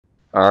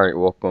Alright,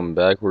 welcome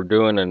back. We're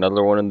doing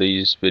another one of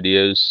these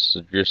videos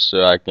just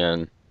so I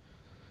can,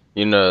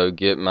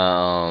 get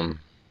my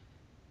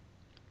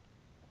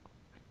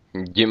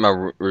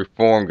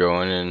reform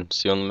going and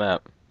see on the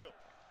map.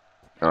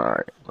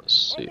 Alright,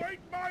 let's see.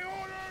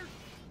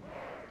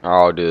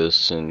 I'll do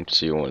this and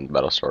see when the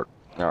battle starts.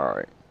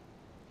 Alright.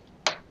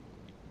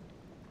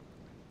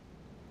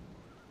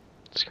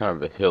 It's kind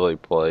of a hilly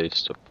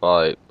place to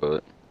fight,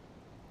 but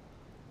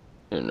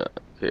who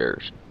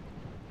cares?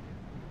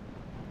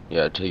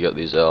 Yeah, take out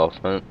these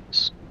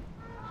elephants.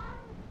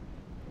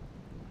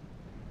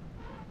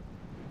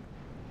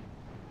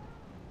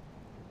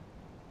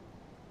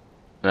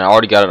 And I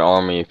already got an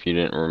army, if you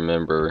didn't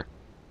remember,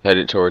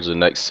 headed towards the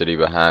next city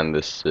behind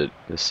this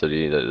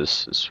city that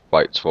this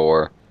fights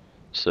for.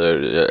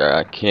 So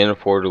I can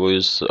afford to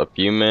lose a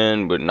few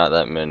men, but not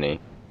that many,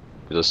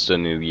 because I still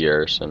need the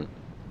garrison.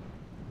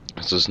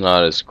 So it's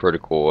not as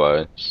critical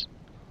as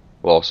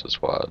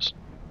losses wise.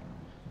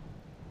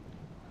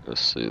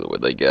 Let's see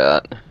what they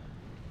got.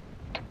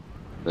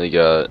 They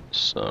got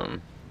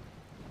some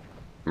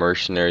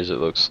mercenaries, it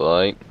looks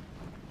like.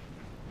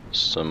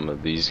 Some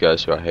of these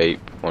guys who I hate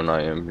when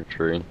I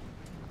infantry.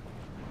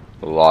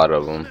 A lot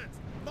of them.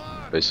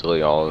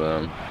 Basically all of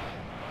them.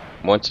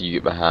 Once you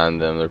get behind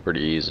them, they're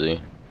pretty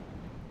easy.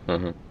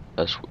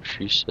 That's what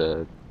she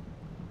said.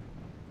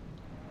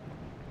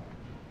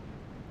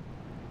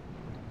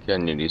 Okay, I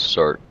need to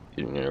start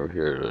getting over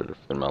here to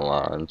defend my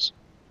lines.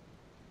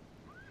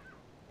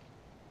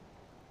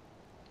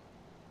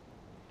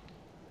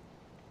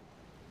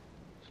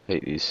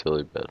 Hate these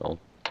silly battle.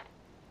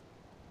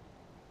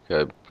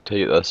 Okay, take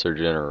it, that's their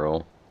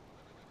general.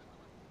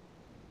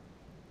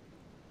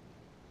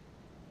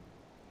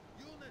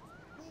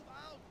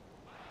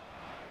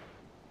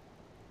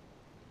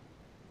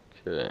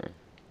 Okay,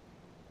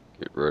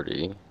 get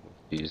ready with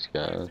these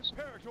guys.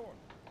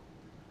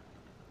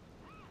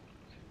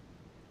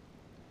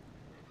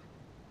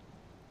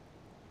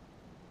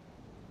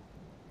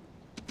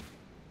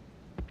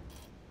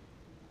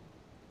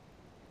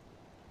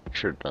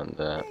 Should have done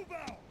that.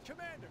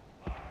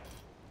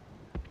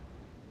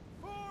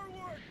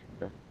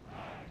 Okay.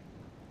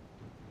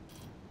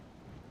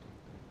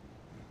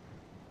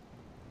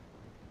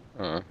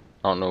 I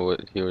don't know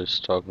what he was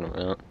talking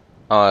about.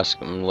 I'll ask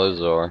him,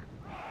 Lazar.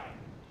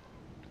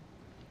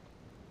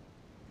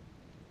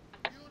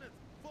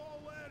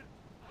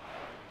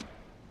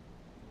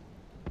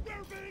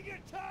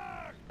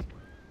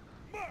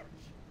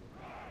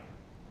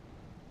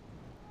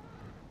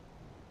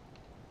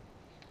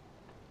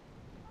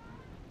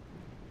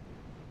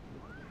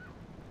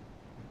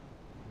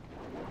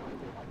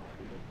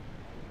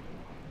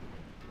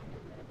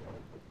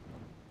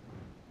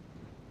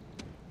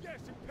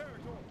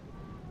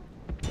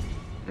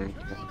 Okay.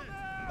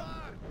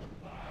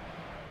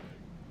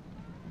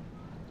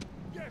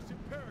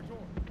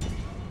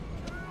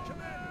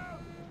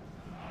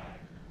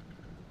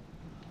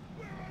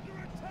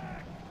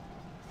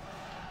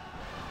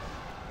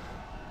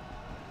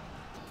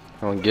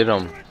 Come on, get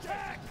him.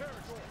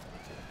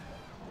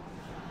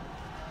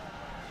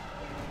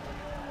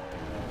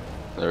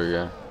 There we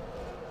go.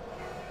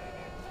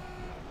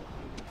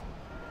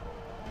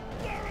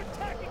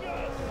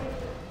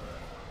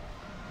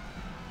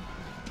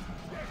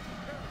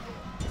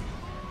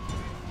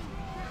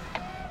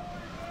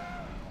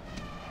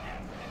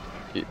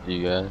 Get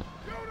you guys.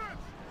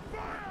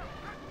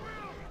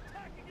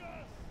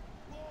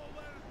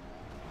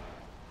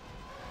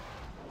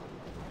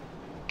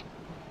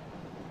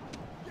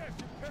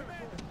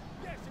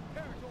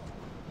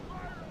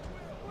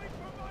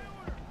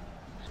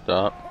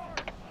 Stop.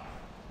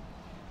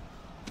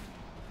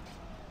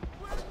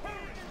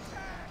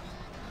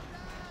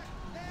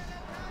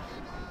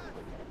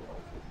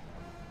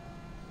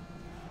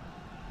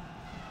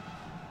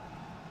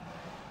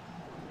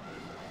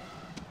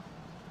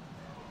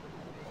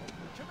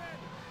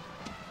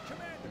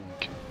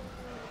 Okay.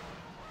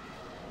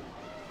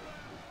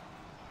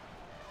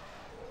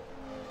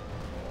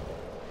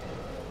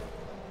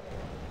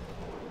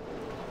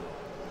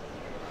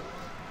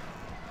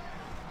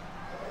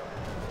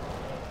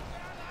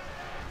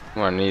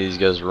 Come on, I need these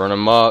guys to run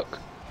amok.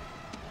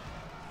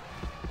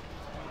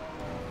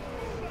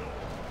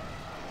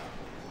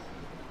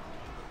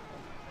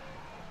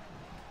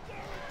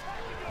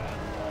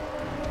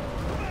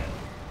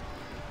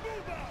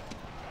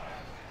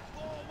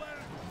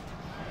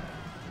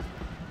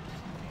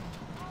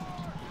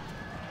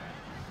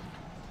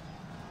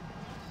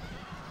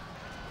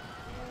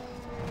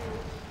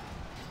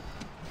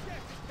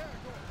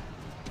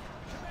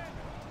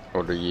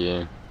 What are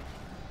you?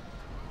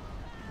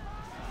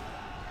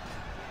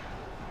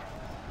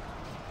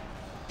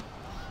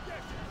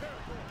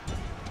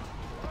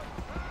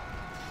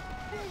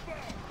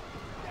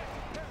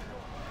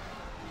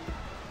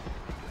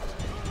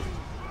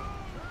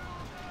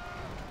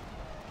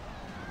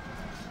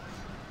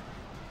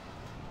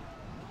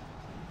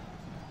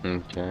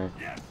 Okay.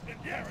 Yes,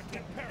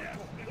 inheritance,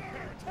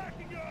 they're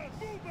attacking us!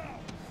 Move out!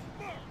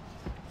 March!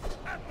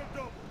 At the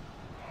double!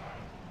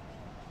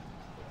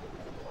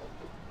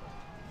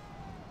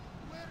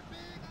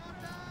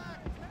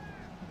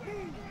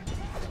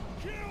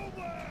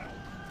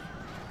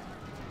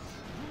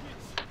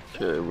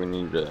 Okay, we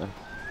need to.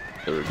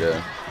 There we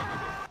go.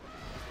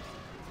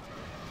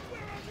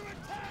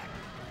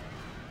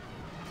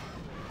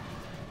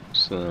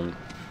 Some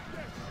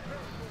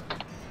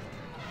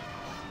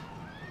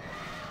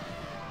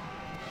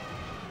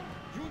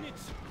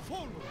Units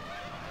forward.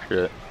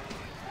 shit.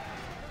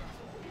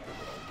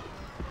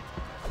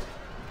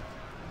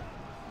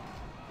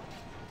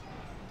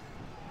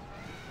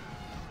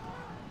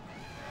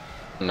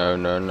 No,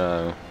 no,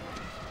 no.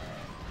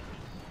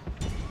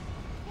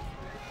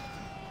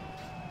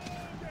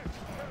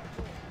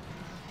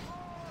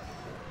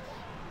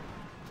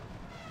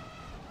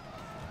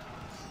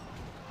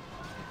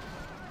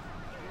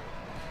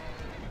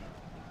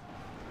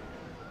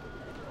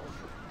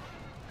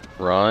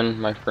 Run,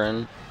 my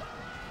friend.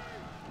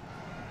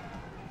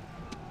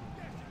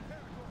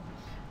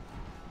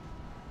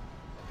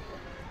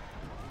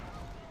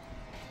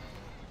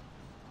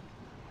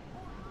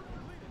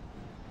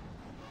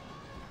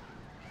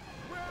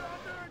 We're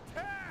under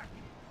attack.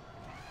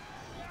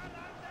 We're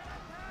under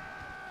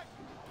attack.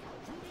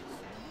 Units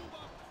move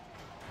up.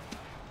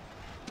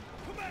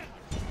 Commander.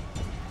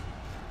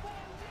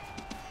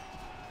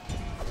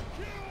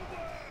 Kill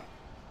them.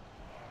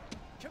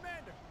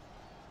 Commander.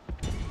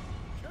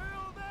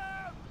 Kill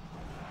them.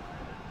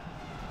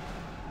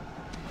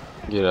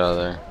 Get out of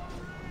there.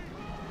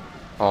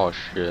 Oh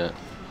shit.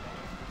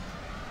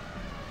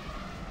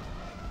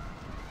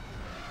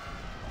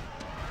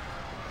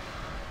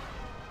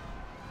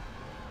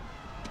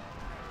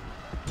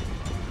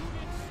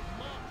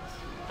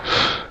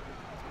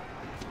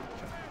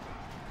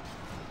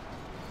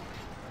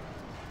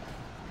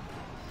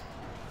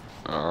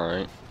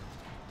 Alright.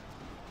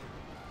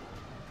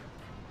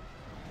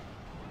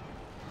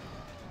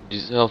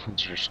 These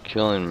elephants are just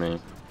killing me.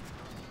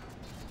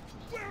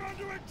 We're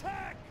under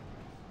attack.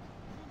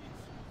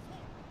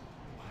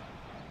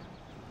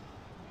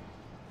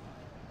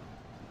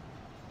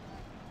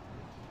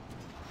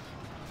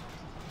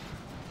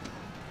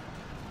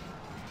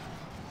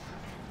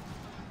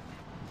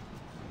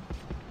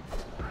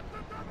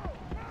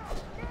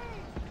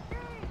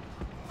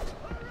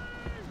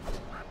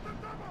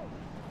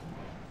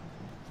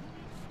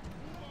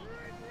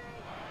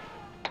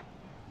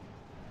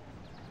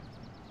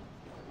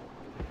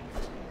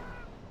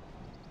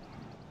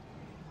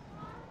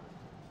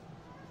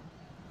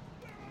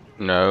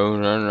 No,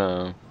 no,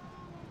 no.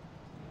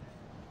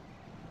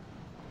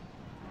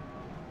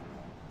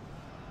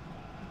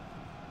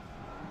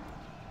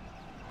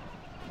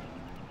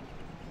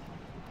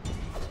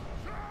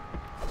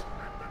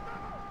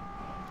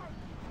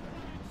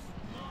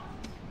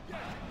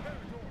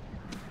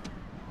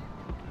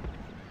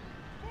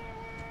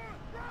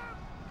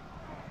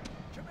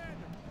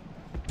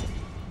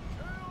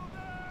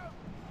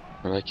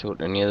 Have I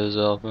killed any of those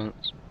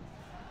elephants?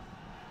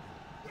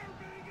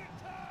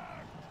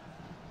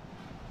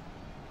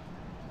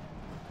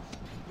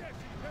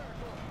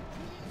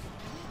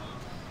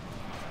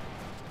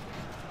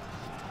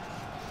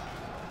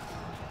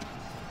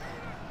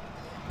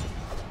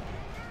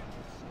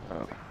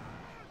 Oh.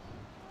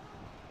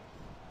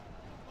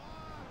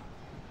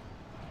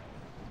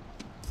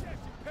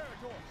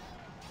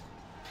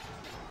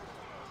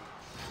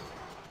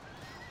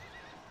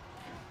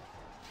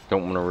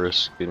 Don't want to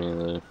risk getting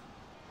the.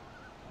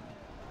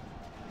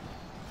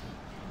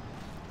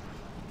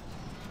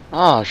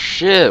 Oh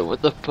shit!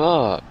 What the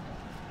fuck?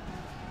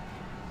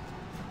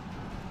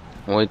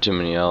 Way too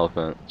many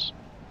elephants.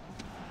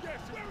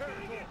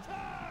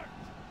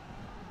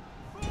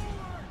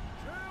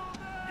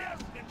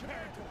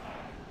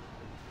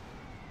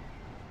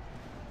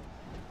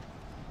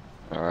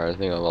 Alright, I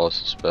think I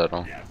lost this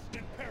battle.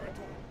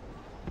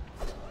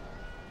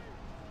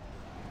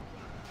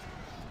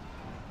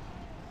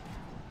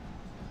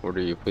 What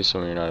are you? Please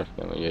tell me you're not a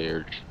family. Yeah,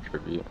 you're just a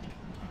tribute.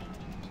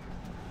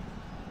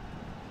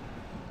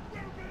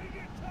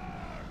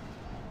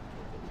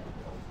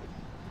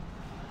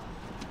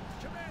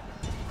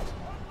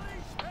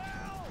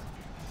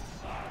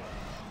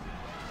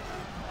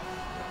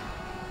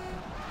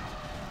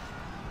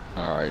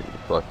 Alright,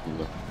 fuck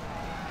you.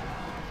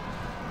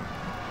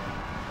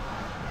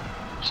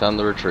 Sound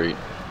the retreat.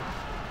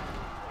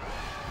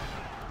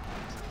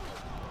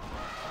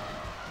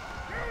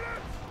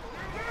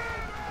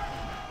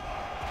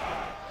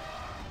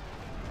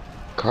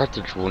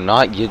 Carthage will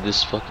not give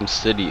this fucking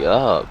city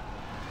up.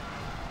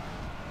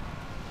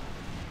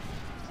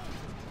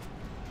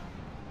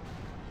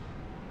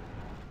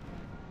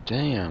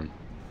 Damn.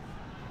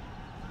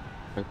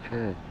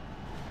 Okay.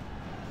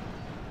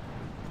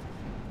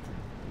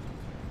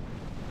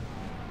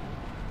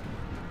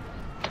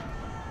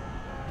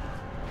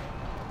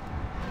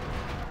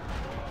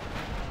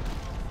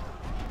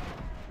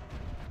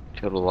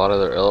 Killed a lot of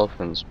their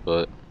elephants,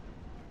 but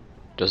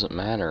doesn't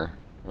matter.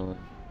 Really.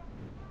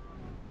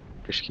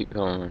 Just keep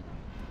going.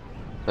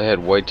 They had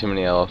way too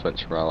many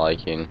elephants for my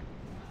liking.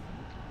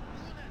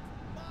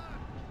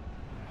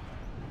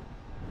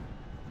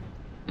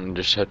 And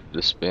just have to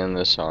disband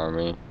this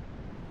army.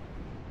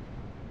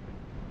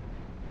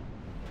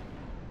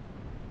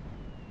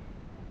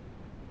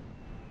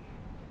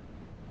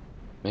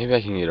 Maybe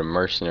I can get a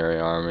mercenary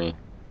army.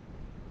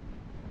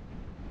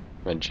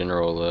 My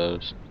general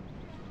lives.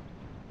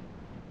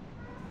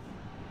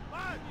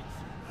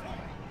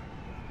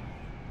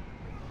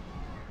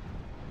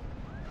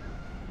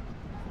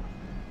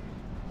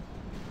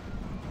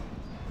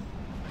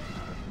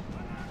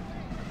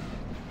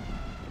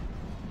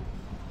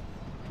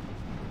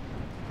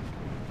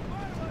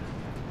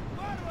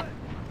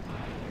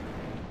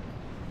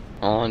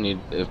 All I need,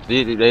 if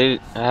they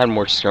had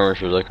more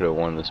skirmishers, I could have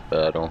won this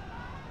battle.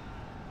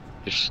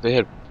 Just they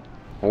had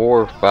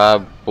 4 or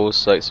 5 full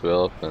sites of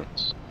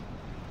elephants.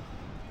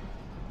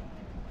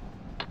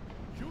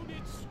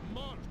 Units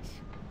march.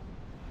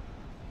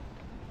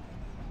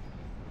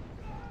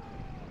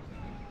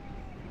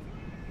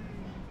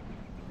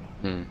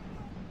 Hmm.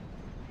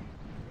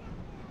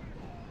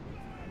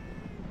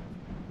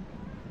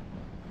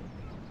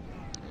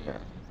 Yeah.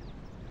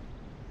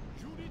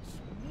 Units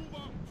move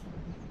out.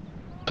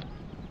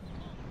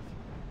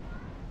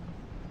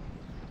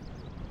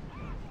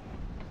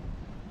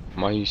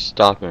 Why are you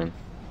stopping?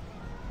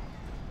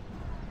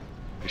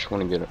 Just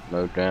want to get it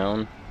mowed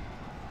down.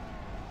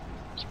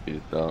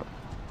 Speed it up.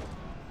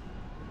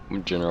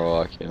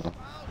 General Akio.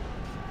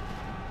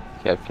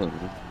 Captain,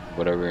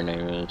 whatever your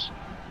name is.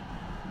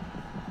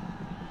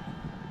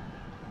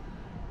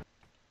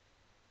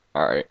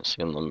 Alright,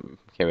 see on the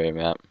campaign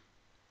map.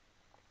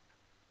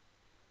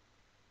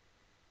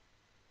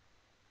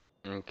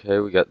 Okay,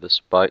 we got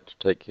this fight to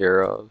take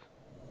care of.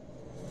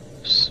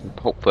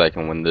 Hopefully I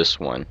can win this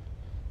one.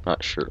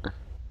 Not sure.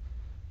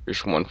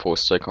 Just one full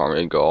stick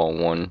army, go all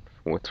one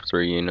with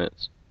 3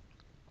 units.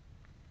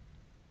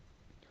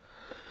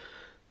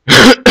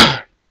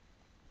 The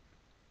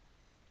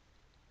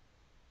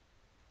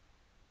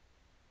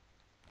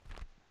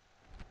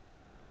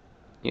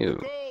You.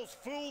 Gauls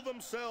fool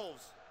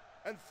themselves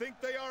and think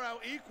they are our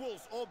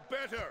equals or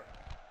better.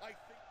 I think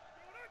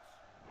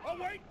units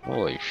await my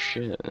Holy orders.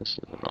 shit, this is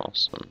an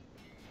awesome.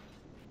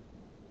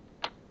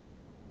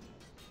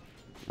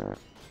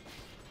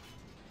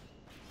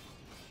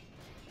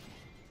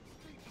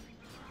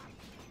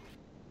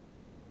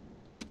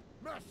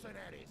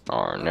 Mercenaries.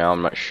 Alright, now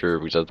I'm not sure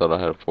because I thought I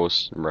had a full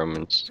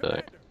Roman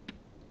stack. Commander.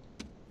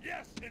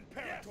 Yes,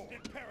 Imperator.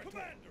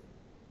 Commander.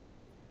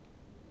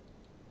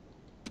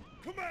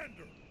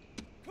 Commander.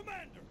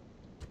 Commander.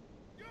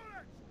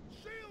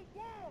 Units, shield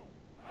wall.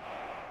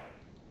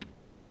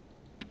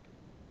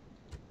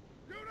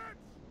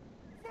 Units,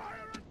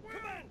 fire at will.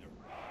 Commander.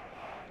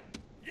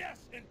 Yes,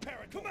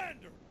 Imperator.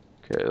 Commander.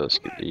 Okay, let's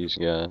get these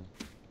guys. Units.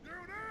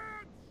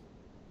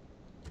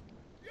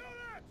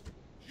 Units,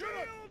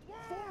 shield wall.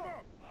 Form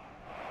up.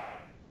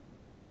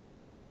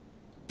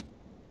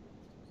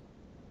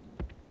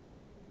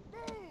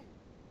 Move.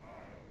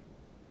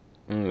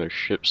 Oh, there's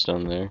ships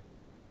down there.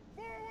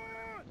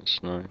 Forward.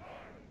 That's nice.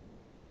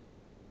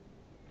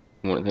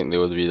 I wouldn't think they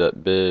would be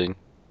that big.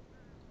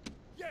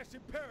 Yes,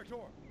 Imperator.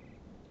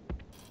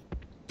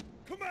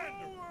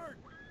 Commander. Forward.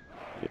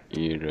 Get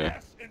you to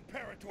Yes,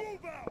 Imperator.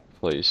 Move out.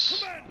 place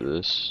Commander.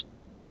 this.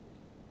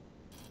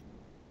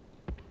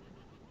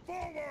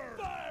 Forward.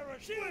 Fire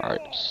at shield Alright,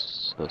 wall.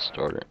 let's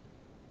start it.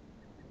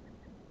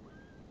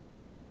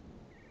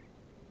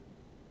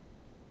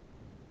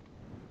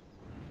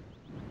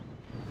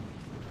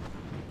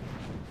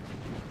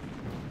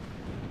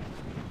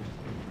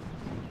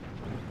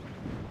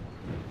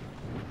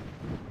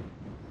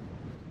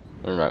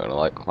 They're not gonna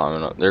like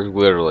climbing up. They're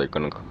literally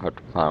gonna have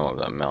to climb up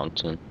that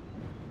mountain.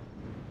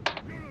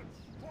 Units,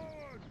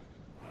 forward.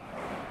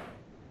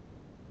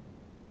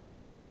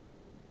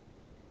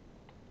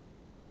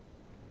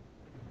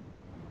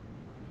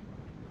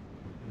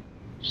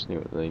 See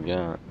what they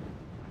got.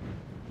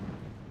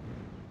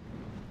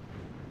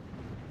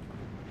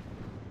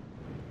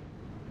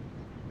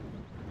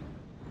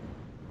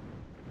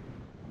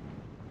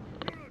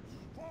 Units,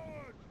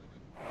 forward.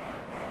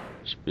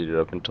 Speed it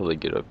up until they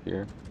get up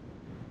here.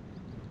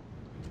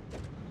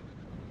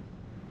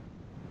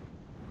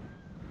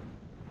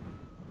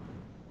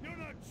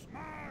 Units,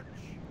 march.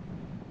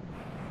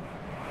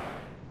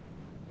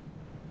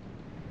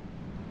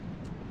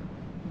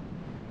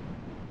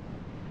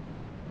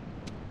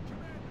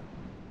 Commander.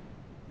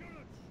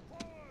 Units,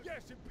 forward.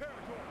 Yes, Imperator.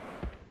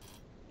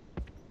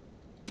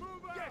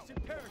 Move out. Yes,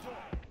 Imperator.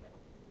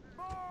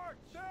 March.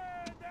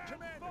 Stand and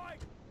Commander.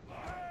 Fight.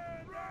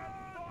 Stand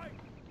and fight.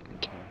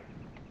 Okay.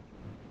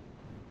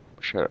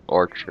 Push out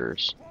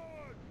archers.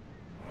 Forward.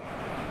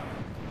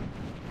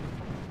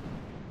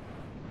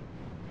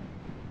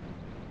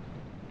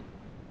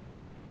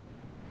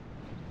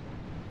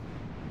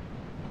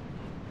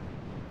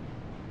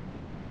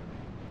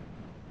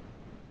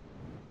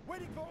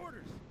 Waiting for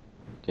orders.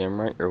 Damn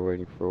right, you're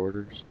waiting for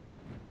orders.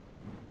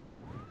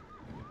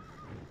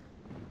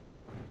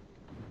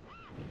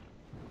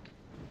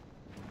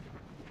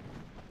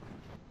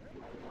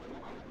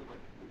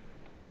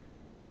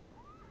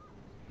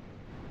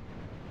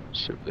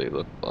 See what they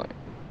look like.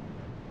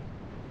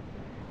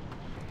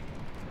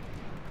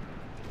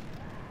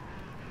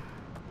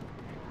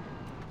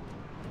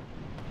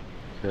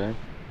 Okay.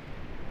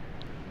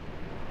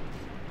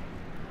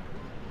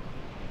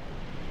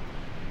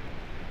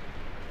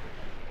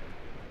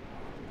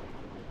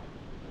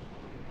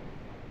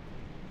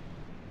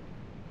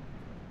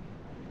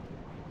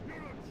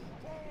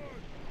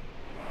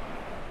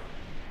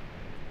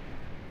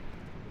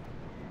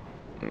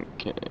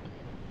 Okay.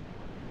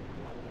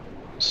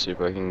 Let's see if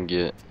I can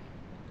get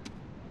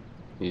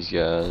these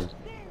guys.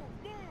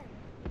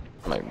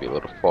 Might be a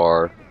little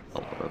far. I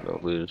don't want to go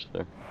lose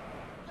there.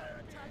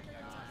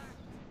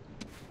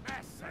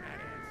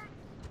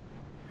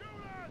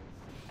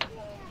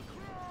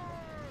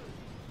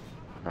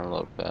 I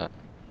love that.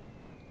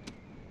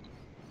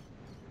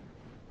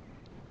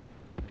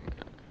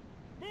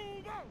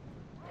 Move out!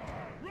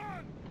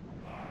 Run!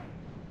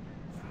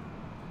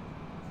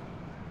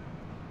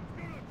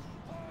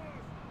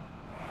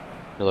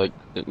 You're like,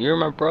 you're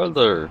my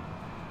brother.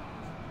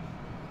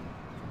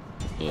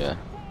 Yeah.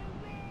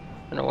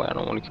 In a way, I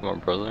don't want to kill my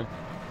brother.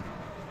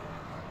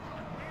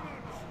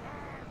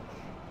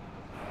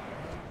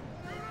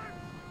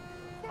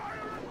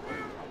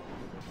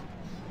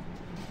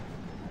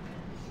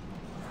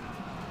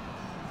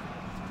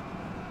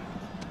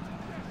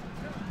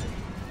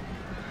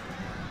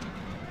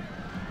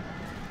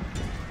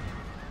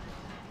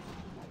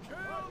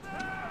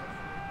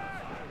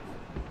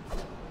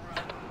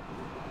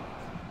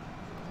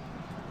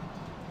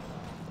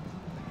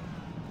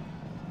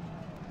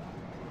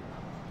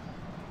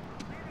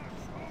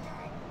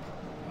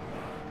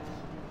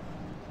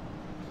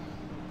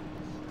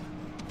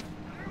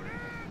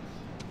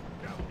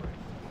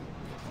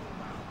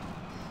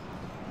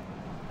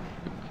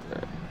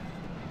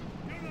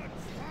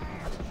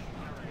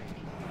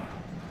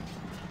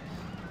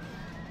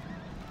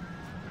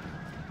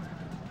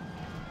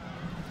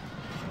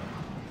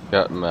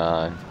 Got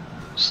my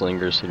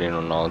slingers hitting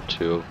on all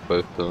two of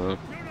both of them.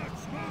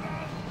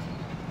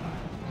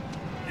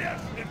 Yes,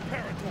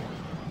 Imperator!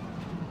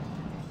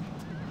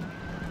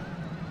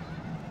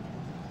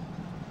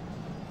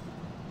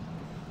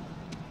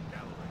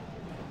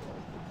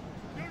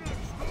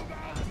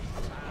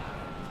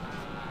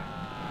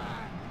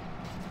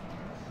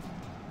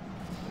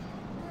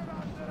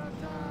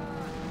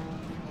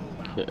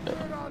 Okay.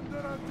 Under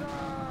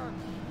attack!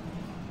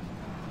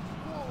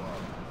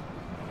 Forward!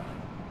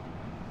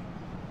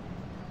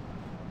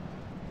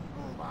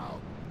 Move out!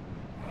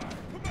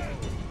 Command!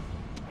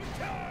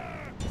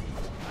 Attack!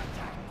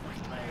 Attack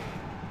quickly!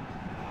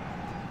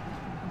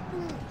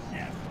 Move!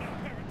 Yes,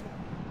 Imperator!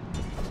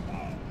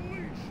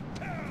 Unleash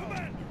hell!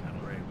 Commander!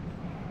 Cavalry!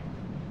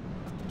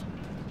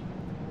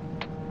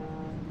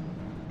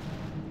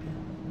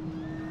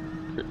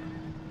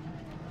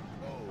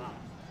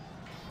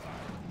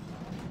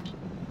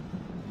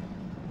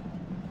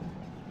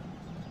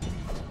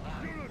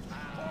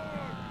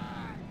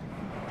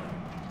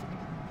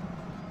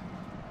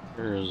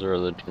 Here's our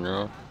other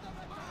general.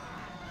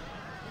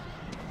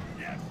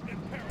 Yes,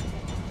 Imperator!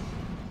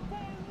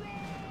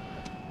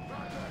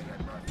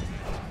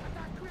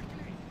 Attack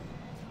quickly!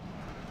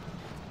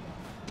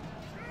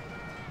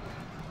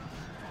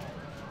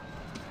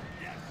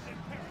 Yes,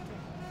 Imperator!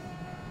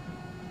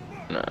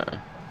 Nah.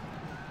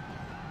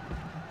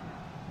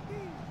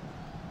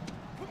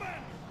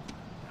 Commander!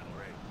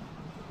 Cavalry!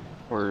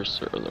 Where's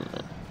the other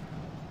man?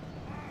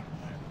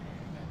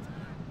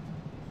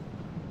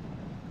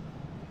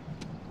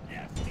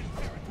 Yes,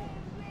 Imperator!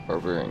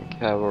 Barbarian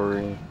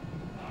cavalry.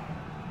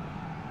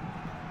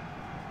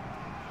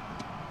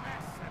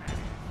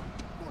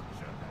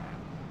 Butcher them!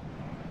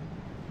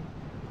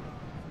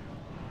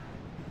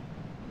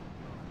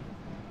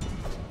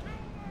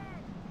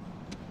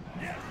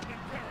 Yes,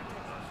 Imperator!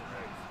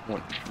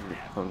 Want you to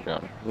come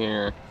down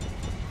here.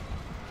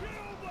 Kill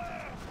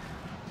them!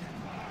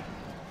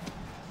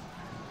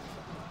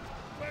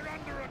 We're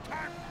under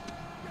attack!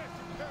 Yes,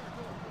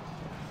 Imperator!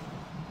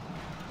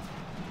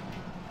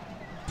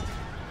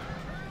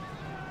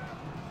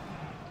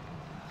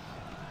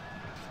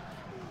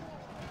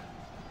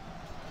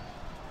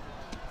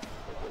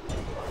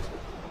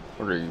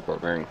 What are you,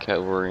 barbarian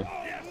cavalry?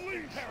 Yes,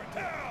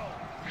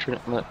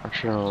 Imperator! I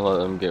shouldn't let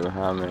them get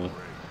behind me.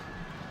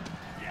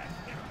 Yes,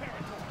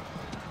 Imperator!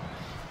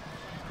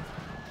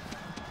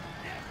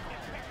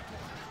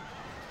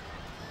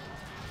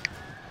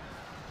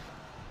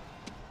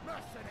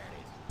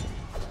 Mercenaries!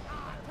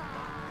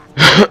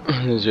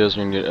 These guys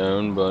are gonna get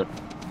owned, but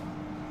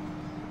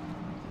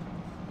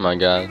my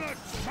guy.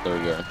 There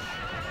we go.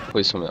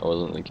 Please tell me that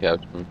wasn't the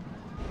captain.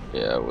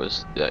 Yeah, it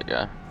was that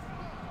guy.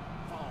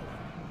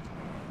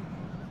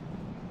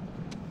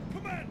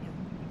 Commander!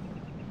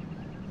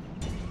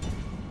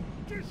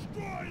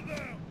 Destroy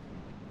them!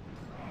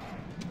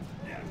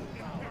 Yes,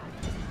 Imperator!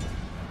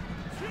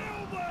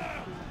 Kill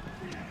them!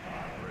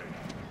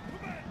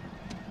 Commander!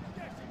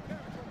 Yes,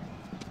 Imperator!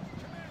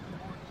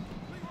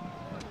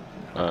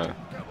 Commander!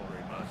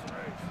 Cavalry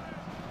mercenaries!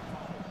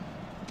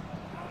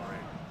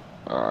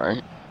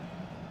 Alright.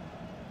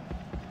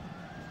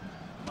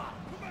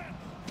 Commander!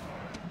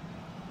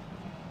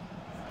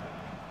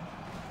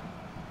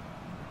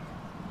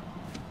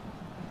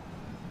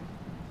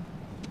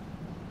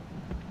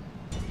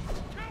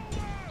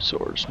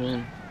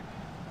 Swordsman.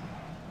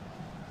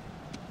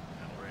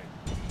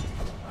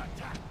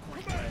 Attack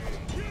quickly!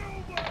 Kill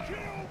them!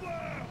 Kill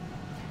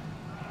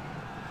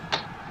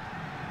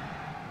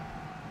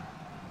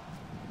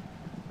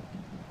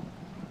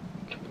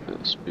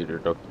them! Speed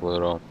it up a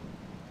little.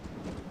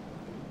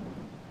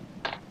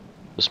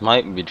 This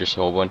might be just a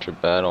whole bunch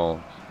of battles.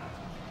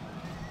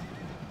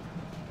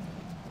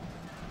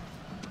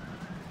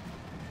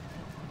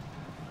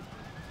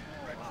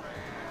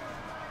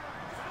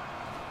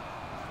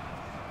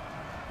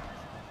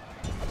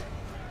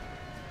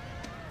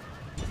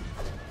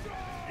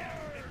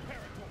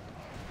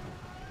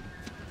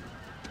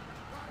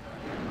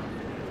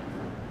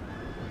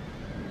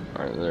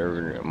 Alright,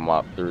 they're gonna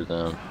mop through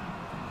them.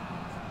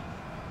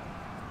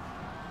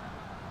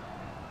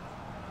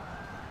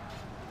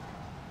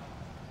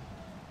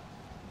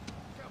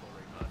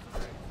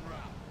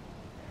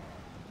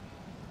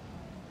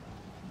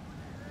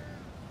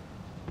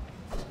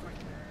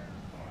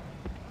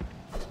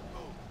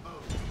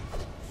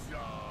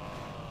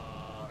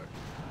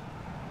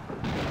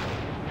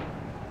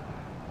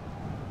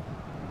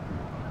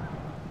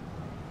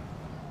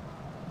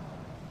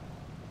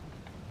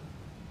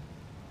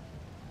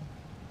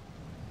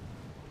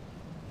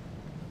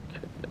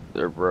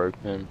 They're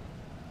broken.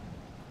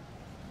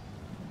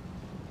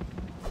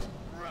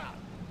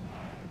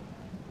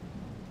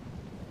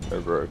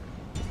 They're broken.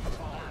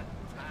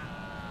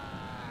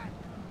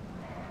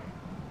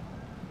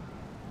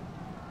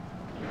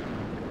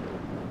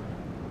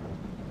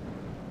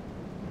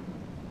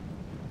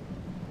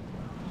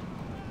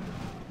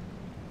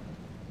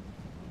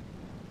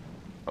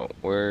 Oh,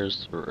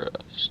 where's the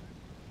rest?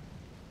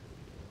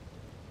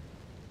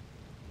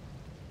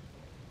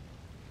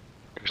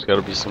 There's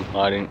gotta be some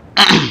hiding.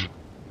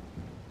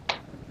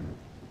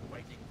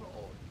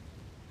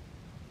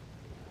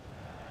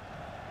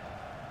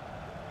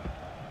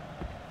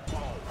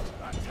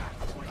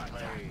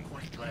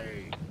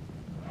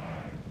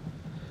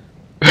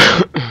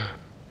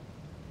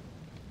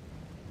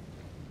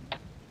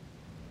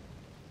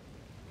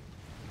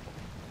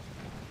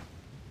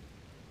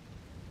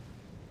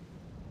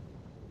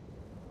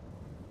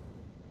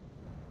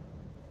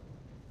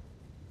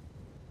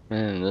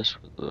 Man, this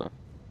was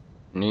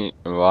a neat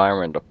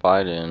environment to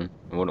fight in.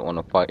 I wouldn't want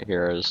to fight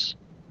here as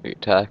the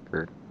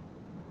attacker.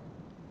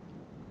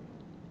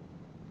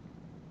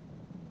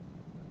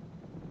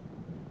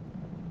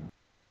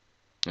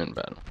 In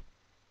battle.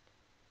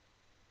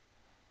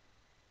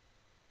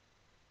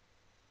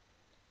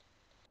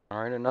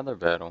 Alright, another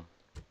battle.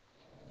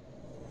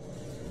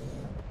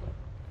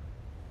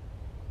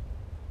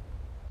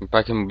 If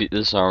I can beat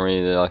this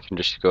army, then I can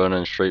just go in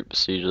and straight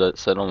besiege that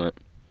settlement.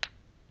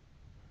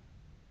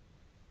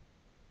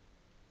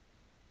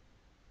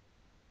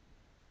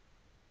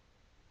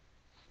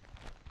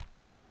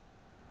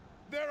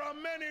 There are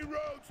many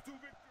roads to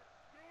victory.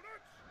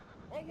 Units,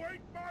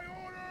 await my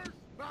orders.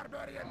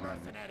 Barbarian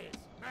mercenaries.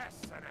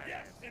 Mercenaries.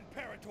 Yes,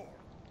 Imperator.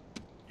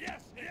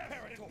 Yes,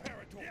 Imperator.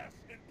 Yes,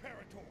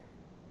 Imperator.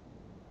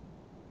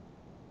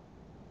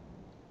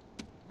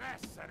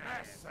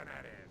 Mercenaries.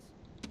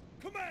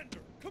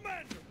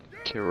 Commander.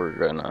 Okay, we're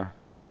gonna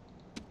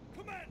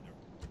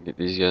get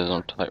these guys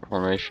on tight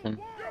formation.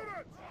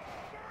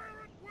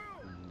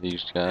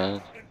 These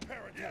guys.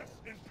 Yes,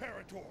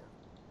 Imperator.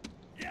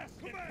 Yes,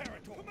 Imperator.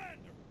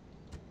 Commander.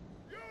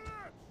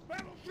 Units,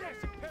 battle yes,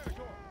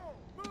 Imperator.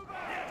 Move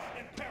out. Yes,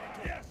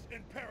 Imperator. Yes,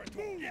 Imperator.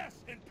 Move. Yes,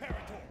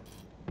 Imperator.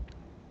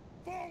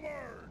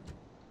 Forward.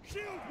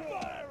 Shield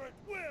wall. Fire at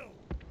will.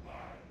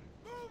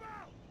 Move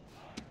out.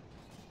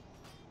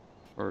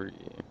 Where are you?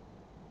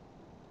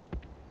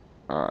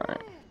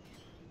 Alright.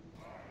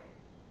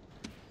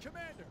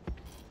 Commander.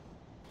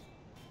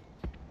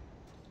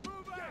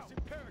 Move out. Yes,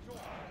 Imperator.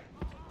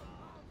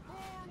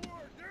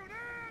 Forward,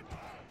 units!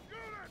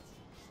 Units,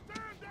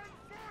 stand and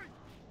fight!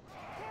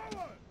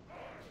 Forward!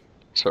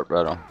 Start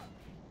battle.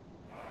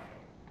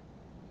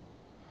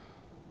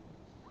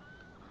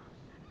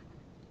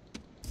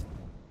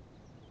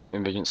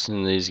 Maybe I can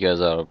send these guys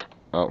out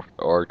with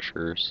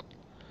archers.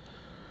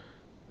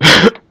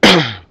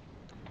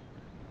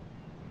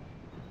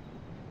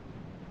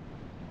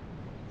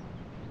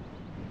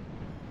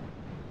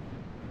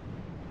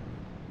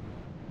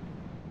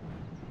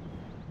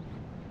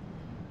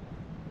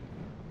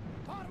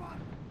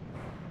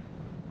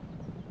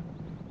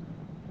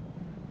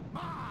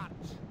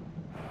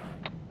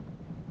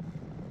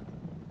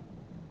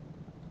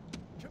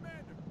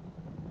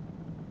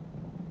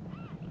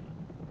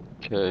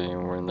 Okay,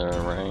 we're in their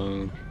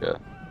range. Yeah.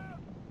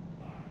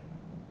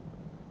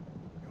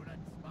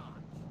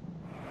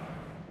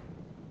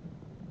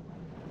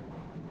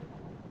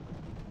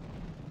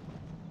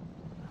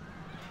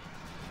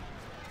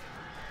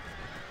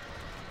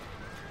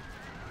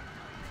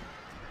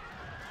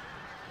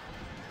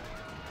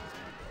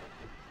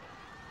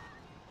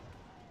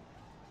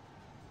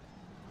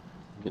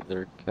 Get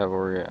their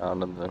cavalry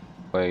out of the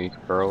way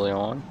early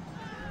on.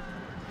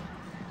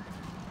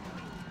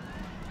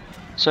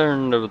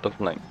 Concerned over the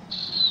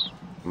flanks.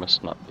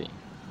 Must not be.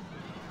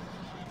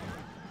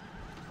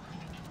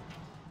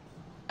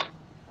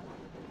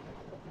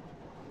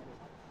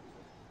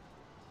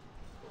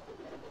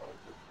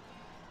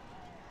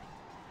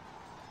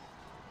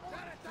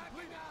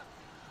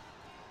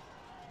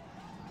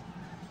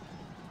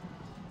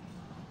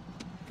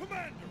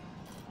 Commander!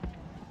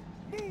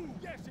 Move!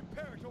 Yes,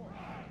 Imperator!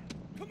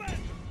 Commander!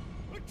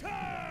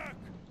 Attack!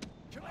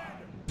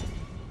 Commander!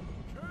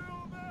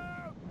 Kill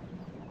them!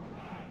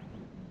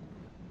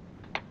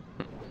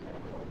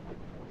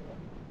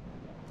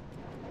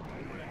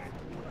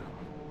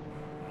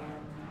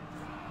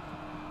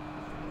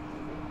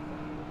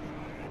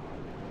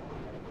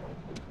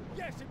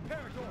 Yes,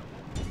 Imperator!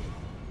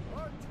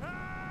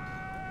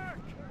 Attack!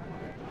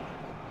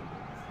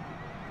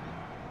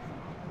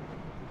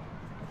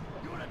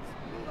 Units,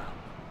 move out!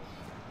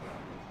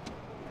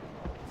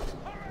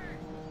 Hurry!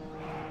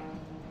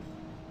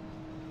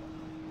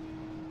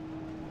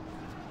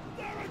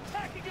 They're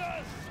attacking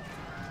us!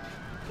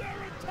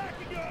 They're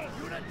attacking us!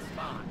 Units,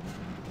 spawn!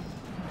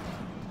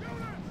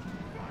 Units,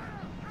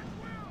 fire at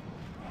will!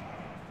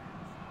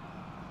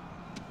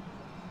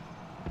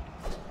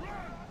 Run!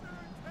 Under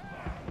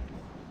attack!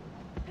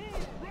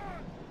 Move!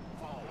 Run!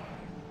 Forward!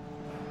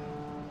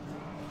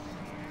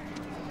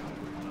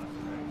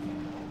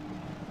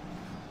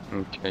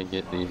 Okay,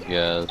 get these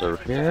guys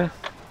over here.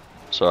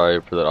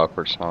 Sorry for that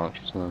awkward silence.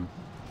 Commander!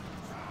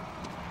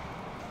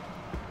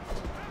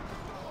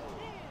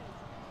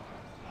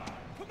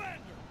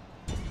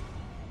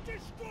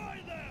 Destroy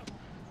them!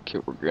 Okay,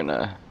 we're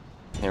gonna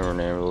hammer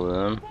nail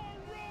them.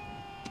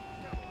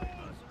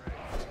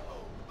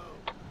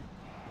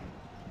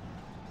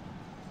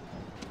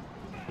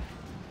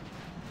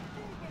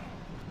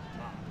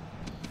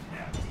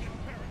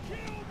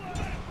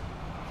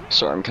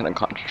 Sorry, I'm kind of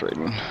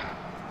concentrating.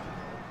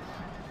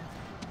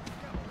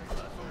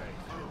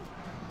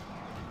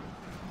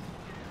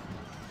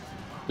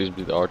 These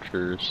be the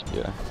archers,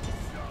 yeah.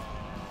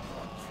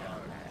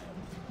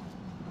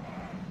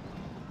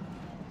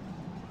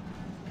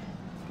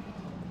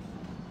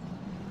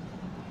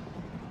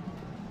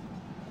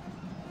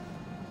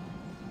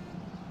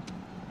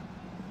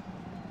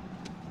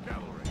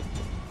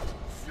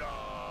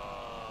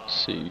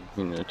 See, you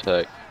can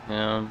attack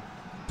him.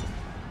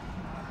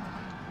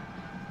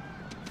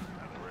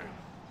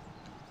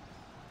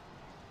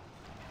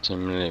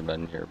 Intimidated by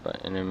nearby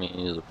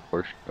enemies, of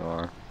course you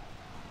are.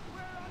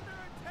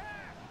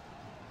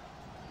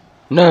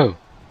 No!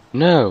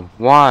 No!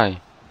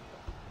 Why?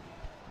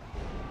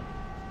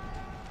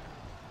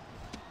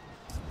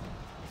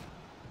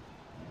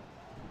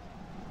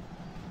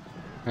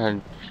 I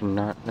did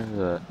not know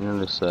that.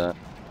 Notice that.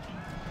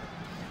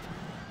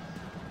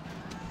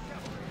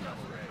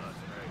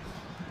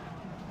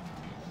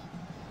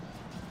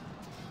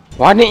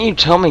 Why didn't you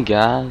tell me,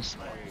 guys?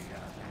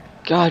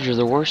 God, you're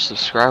the worst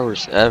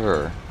subscribers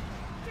ever.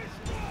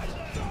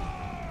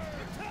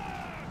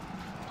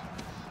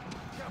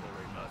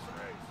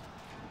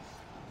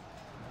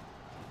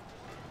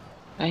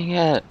 Dang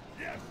it.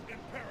 Yes,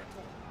 Imperator!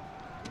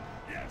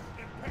 Yes,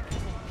 Imperator!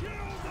 Kill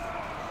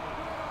them!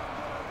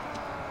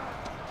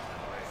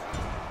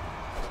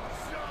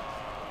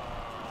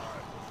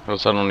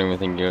 Plus, I don't even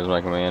think he was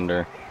my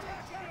commander.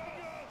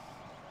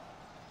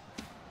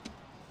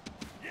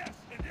 Yes,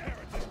 Imperator!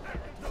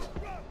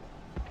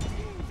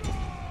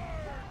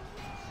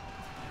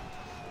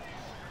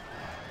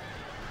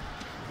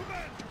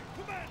 Run!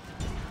 Commander! Commander!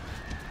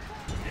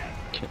 Yes,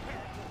 Okay.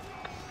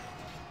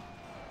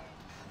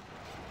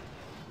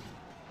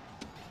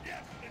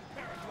 yes,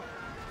 Imperator!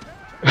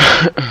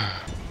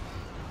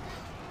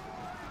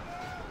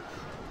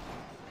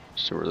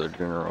 See where the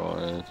general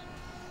is.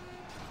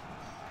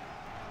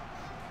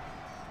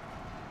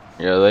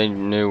 Yeah, they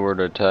knew where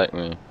to attack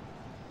me.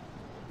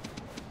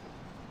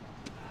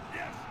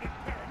 Yes,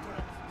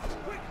 Imperator!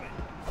 Quickly!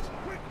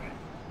 Quickly!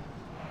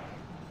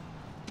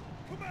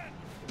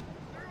 Commander!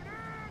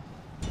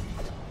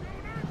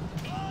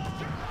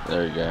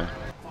 There you go.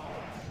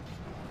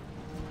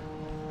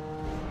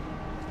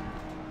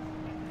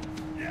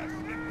 Yes,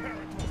 Imperator!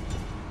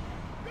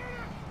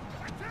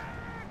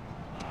 Attack!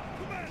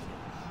 Commander!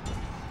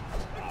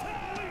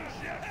 Attack!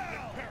 Yes,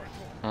 Imperator!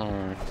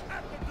 Alright.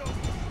 At the door!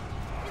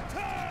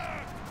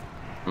 Attack!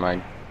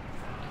 My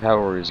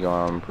cavalry's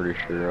gone, I'm pretty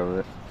sure of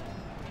it.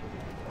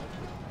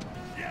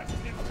 Yes,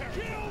 Imperator!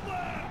 Kill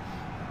them!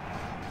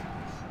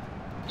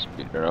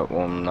 Speed it up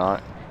one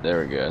notch.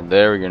 There we go.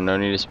 There we go. No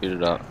need to speed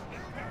it up.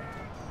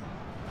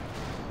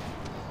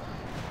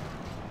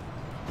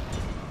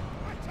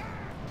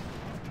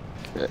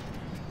 Okay.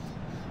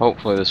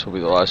 Hopefully this will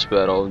be the last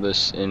battle of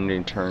this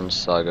ending turn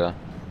saga.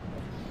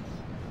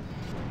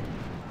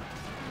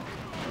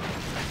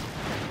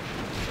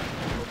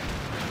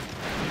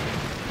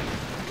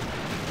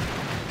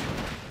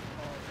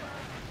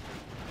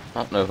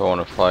 I don't know if I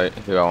want to fight,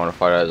 who I want to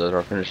fight as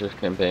I finish this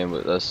campaign,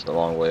 but that's a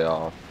long way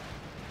off.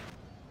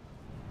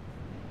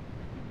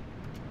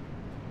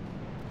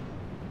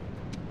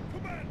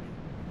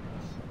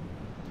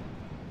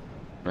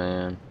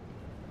 Man.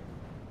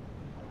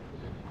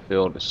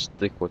 Feel to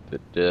stick with the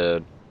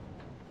dead.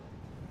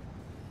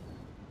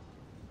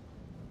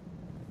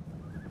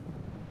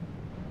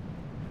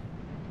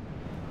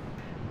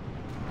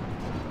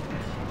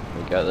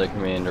 We got the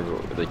commander,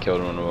 but they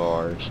killed one of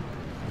ours.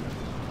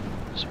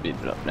 Speed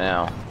it up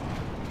now.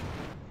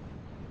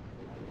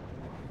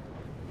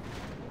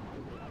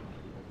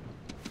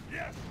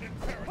 Yes,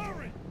 Imperator!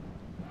 Hurry!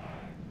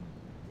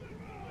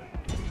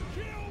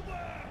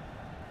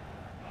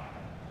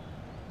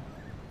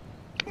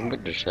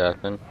 What just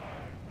happened?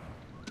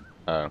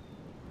 Oh,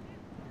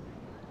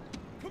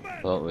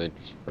 Commander, thought they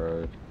just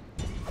froze.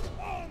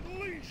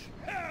 unleash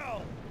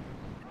hell!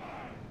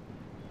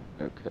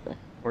 Okay,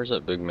 where's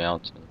that big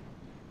mountain?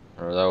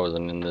 Or that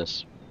wasn't in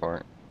this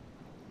part.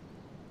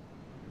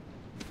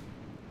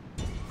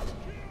 Kill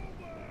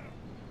them!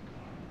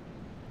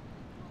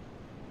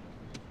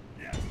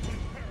 Yes,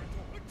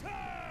 Imperator,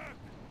 attack!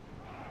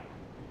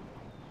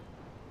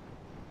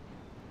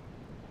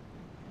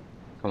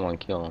 Come on,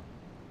 kill him.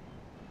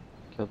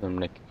 Kill them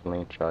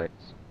Necromanchites.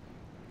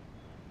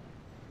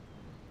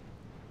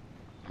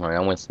 Alright, I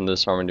went in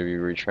this army to be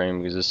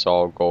retrained because it's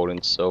all gold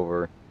and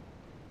silver.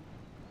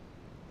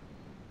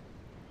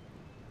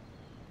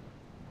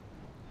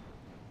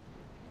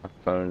 My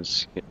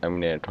phone's, I'm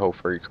gonna have a toll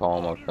free call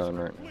on my Orders phone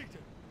right now. completed.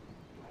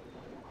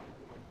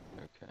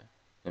 Okay,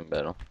 in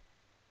battle.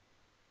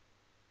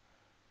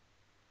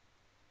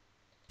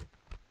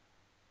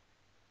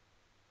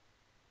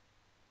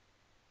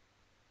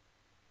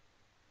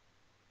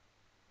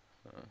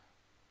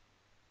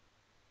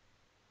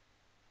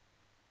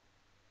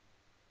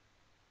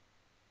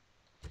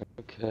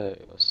 Okay,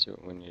 let's see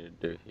what we need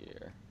to do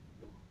here.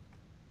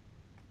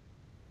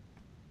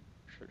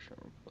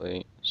 Restriction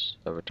plates,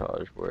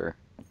 sabotage where?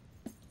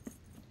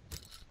 Of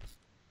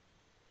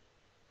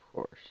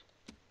course.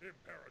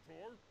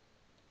 Imperator,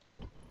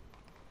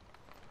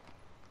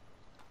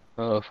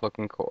 Oh,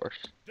 fucking course.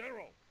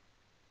 Darrow.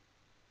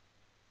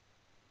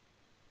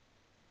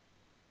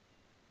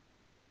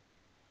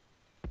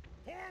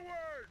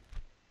 Forward!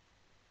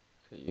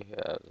 So you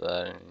have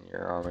that in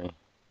your army.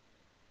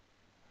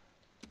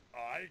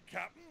 Aye,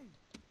 Captain.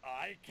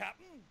 Aye,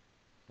 Captain.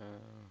 Uh,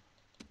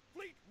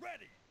 Fleet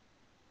ready.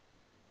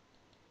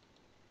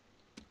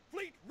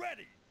 Fleet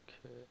ready.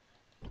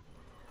 okay.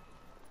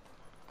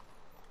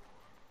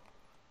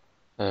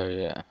 Oh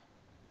yeah.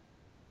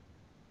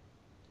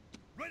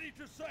 Ready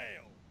to sail.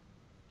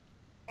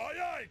 Aye,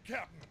 aye,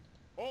 Captain.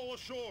 All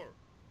ashore.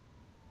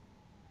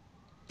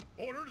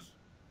 Orders.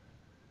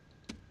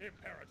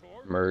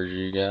 Imperator. Merge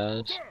you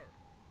guys. Sir.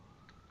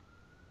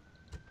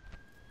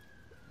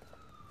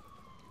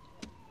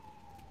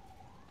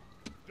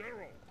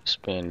 Darrow.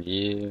 Expand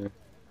you.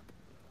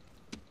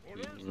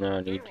 Orders. No,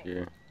 I need Darrow.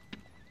 you.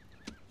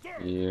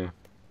 Sir. You.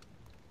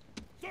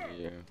 Sir.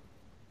 You.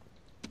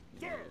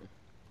 Sir. You.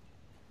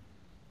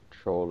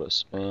 Control to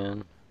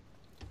span.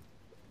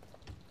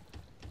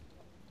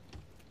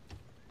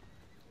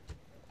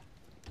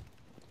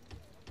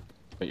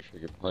 Make sure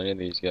you get plenty of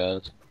these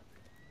guys.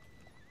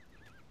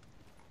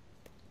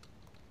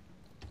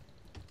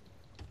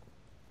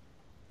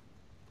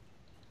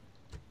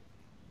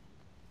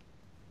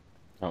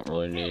 Don't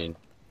really need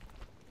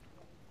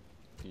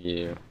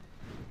you.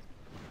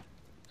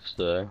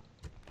 So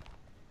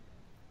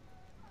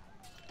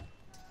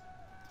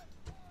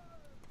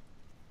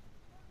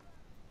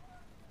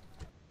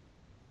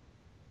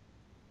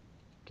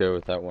go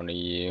with that one of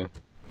you.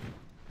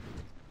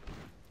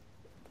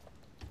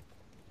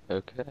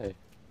 Okay.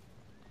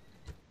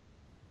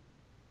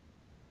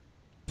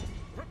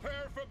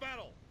 Prepare for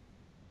battle.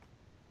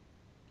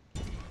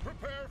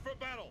 Prepare for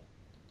battle.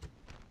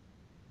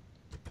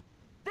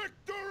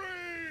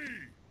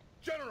 Victory!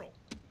 General.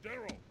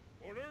 Darrow.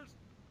 Orders.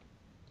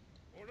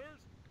 Orders.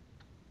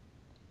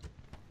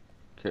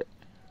 Okay.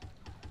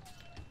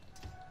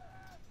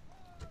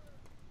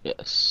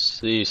 Yes,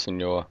 si,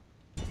 senor.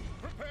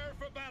 Prepare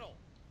for battle.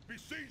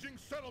 Besieging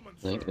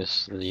settlements, I think sir.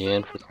 this is the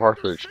end for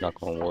Carthage, knock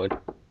on wood.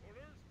 Orders.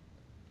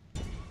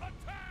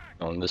 Attack!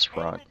 On this On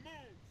front. the move,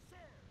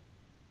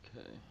 sir.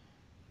 Okay.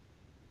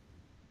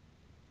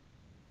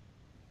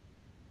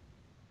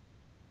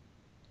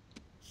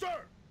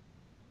 Sir!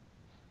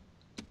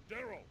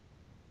 Darrow.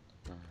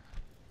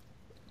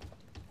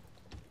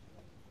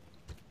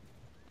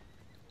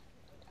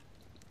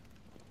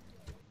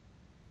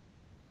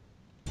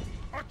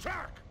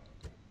 Attack!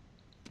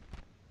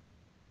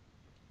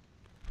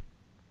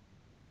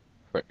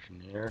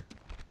 Fractioneer.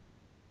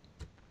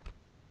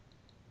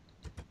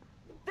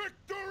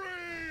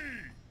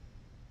 Victory!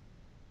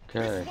 Okay.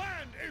 This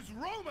land is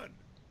Roman!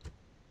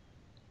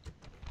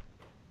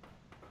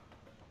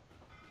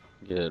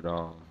 Get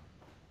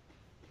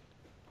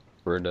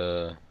rid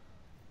of,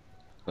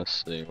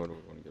 let's see, what do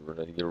we want to get rid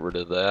of? Get rid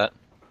of that.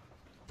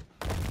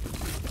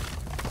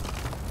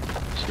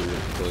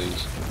 Serious,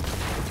 please.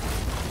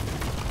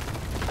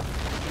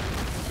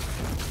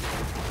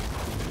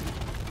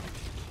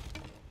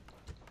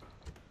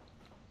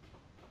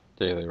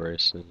 Daily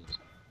races.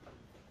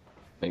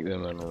 Make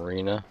them an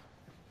arena.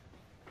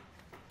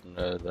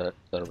 No,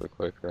 that'll be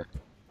quicker.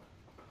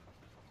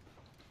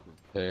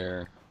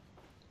 Repair.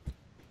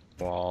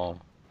 Wall.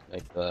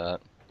 Make that.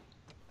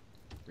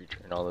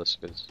 Retrain all this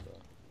good stuff.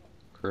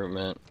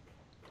 Recruitment.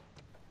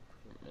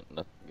 Recruitment,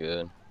 nothing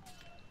good.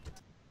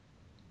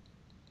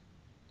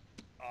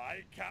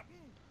 Aye, Captain.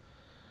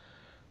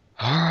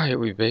 Alright,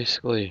 we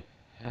basically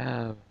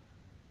have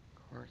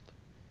Carthage.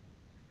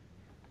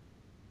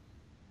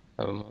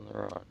 Have them on the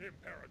run.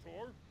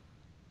 Imperator.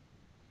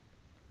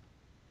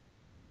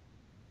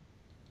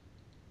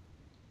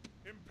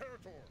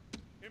 Imperator!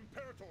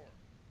 Imperator!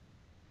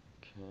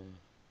 Okay.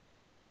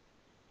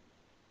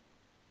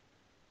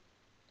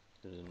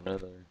 There's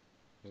another.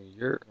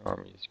 Your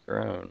army's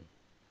grown.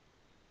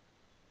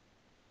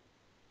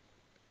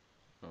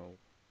 Oh.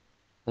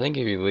 I think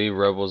if you leave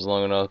rebels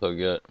long enough, they'll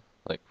get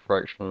like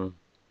fraction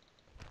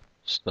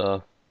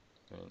stuff.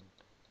 I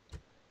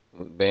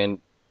mean, band,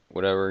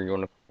 whatever you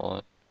want to call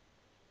it.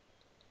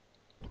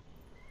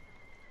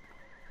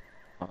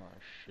 Oh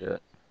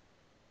shit.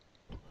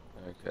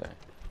 Okay.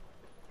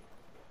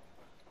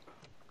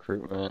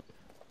 Recruitment.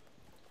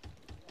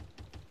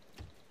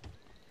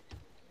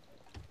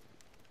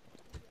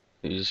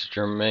 These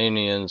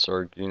Germanians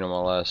are, you know, my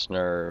last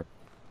nerve.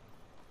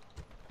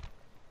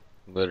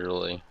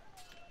 Literally.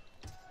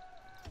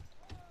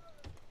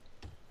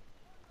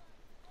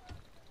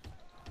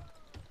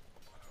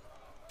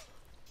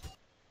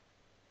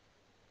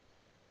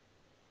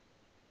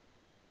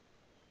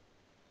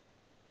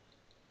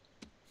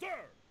 Sir!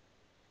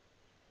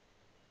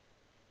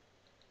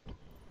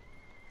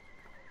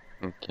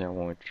 Okay, I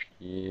want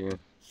you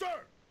Sir!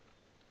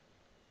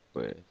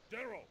 with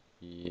General!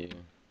 you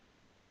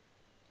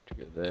to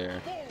go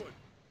there. Forward!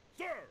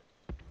 Sir!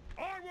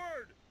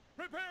 Onward!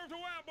 Prepare to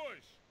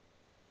ambush!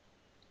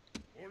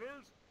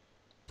 Orders?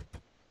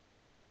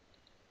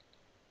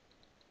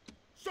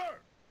 Sir!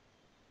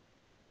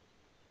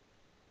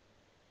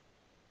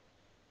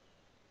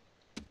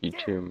 You Sir!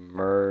 two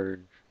merge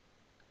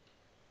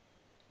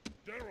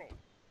General!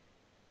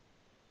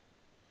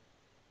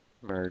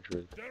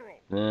 with General!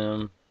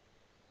 them.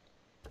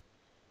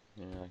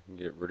 Yeah, I can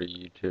get rid of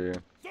you two.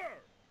 Sir!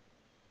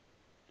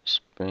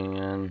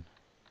 Span.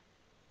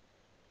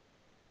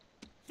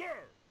 Sir!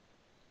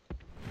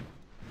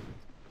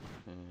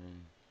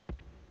 And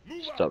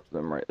Move stop out!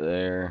 them right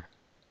there.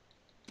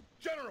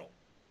 General!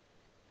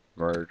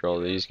 Merge all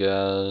these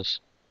guys.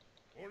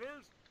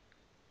 Orders?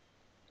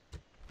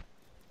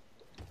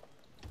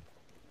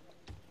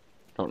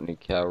 Don't need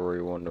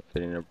cavalry one to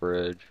fit in a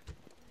bridge.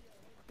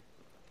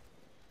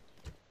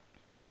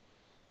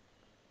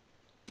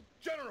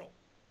 General!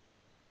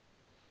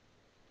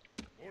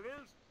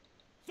 Orders?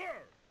 Sir!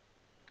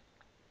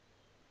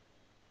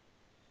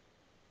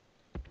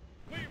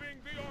 Leaving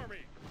the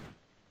army!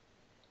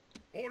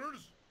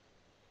 Orders?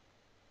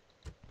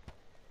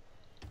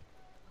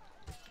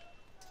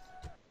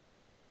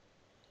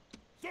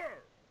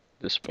 Sir!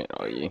 Disband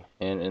all you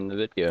and end the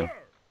video. Sir!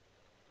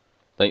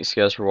 Thanks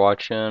guys for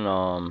watching.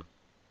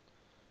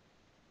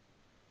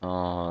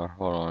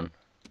 Hold on.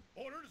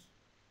 Orders?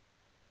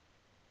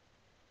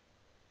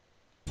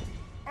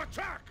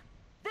 Attack!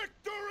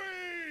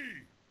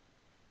 Victory!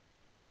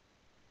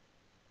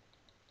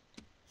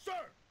 Sir!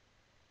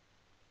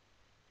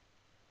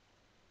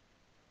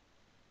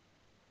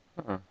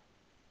 Huh.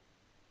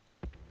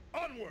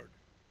 Onward!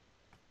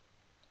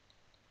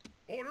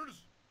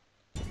 Orders?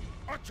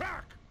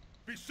 Attack!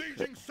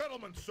 Besieging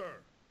settlement,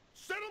 sir!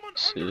 Settlement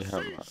See under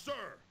how siege, much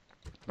sir!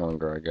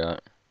 longer I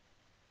got.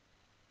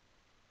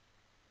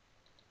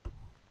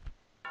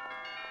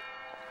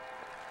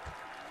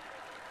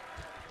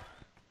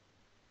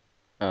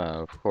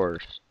 Of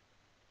course.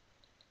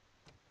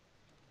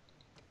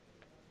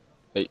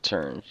 8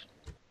 turns.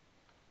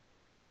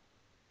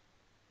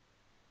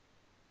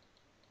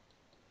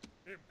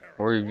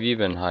 Where have you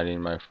been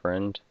hiding, my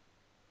friend?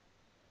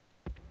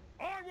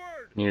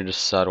 Onward! You need to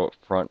decide what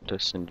front to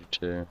send you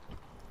to.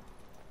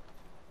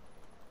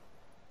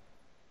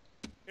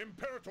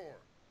 Imperator!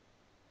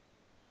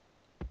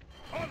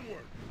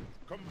 Onward!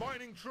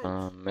 Combining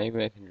troops!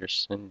 Maybe I can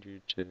just send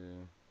you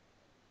to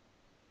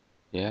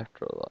the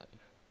afterlife.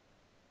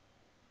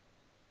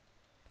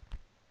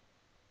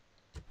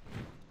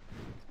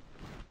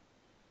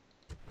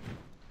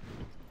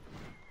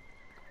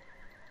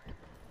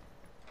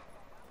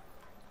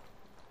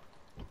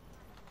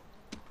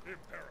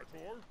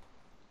 Imperator!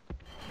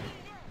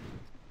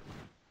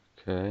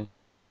 Okay.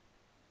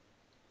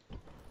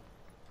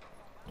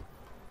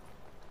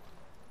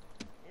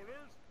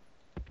 Orders?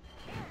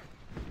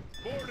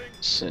 Boarding!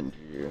 Send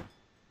you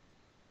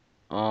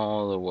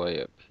all the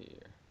way up here.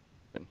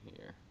 In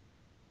here.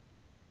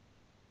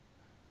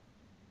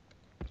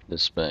 To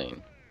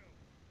Spain.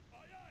 Aye,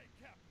 aye,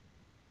 Captain!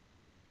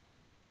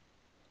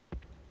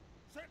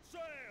 Set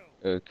sail!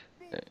 Okay.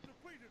 Move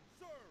completed,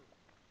 sir!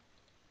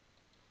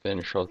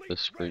 Finish off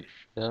this great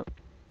ship.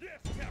 Yes,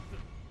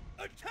 Captain!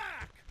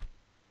 Attack!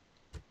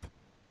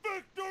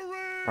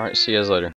 Victory! Alright, see you guys later.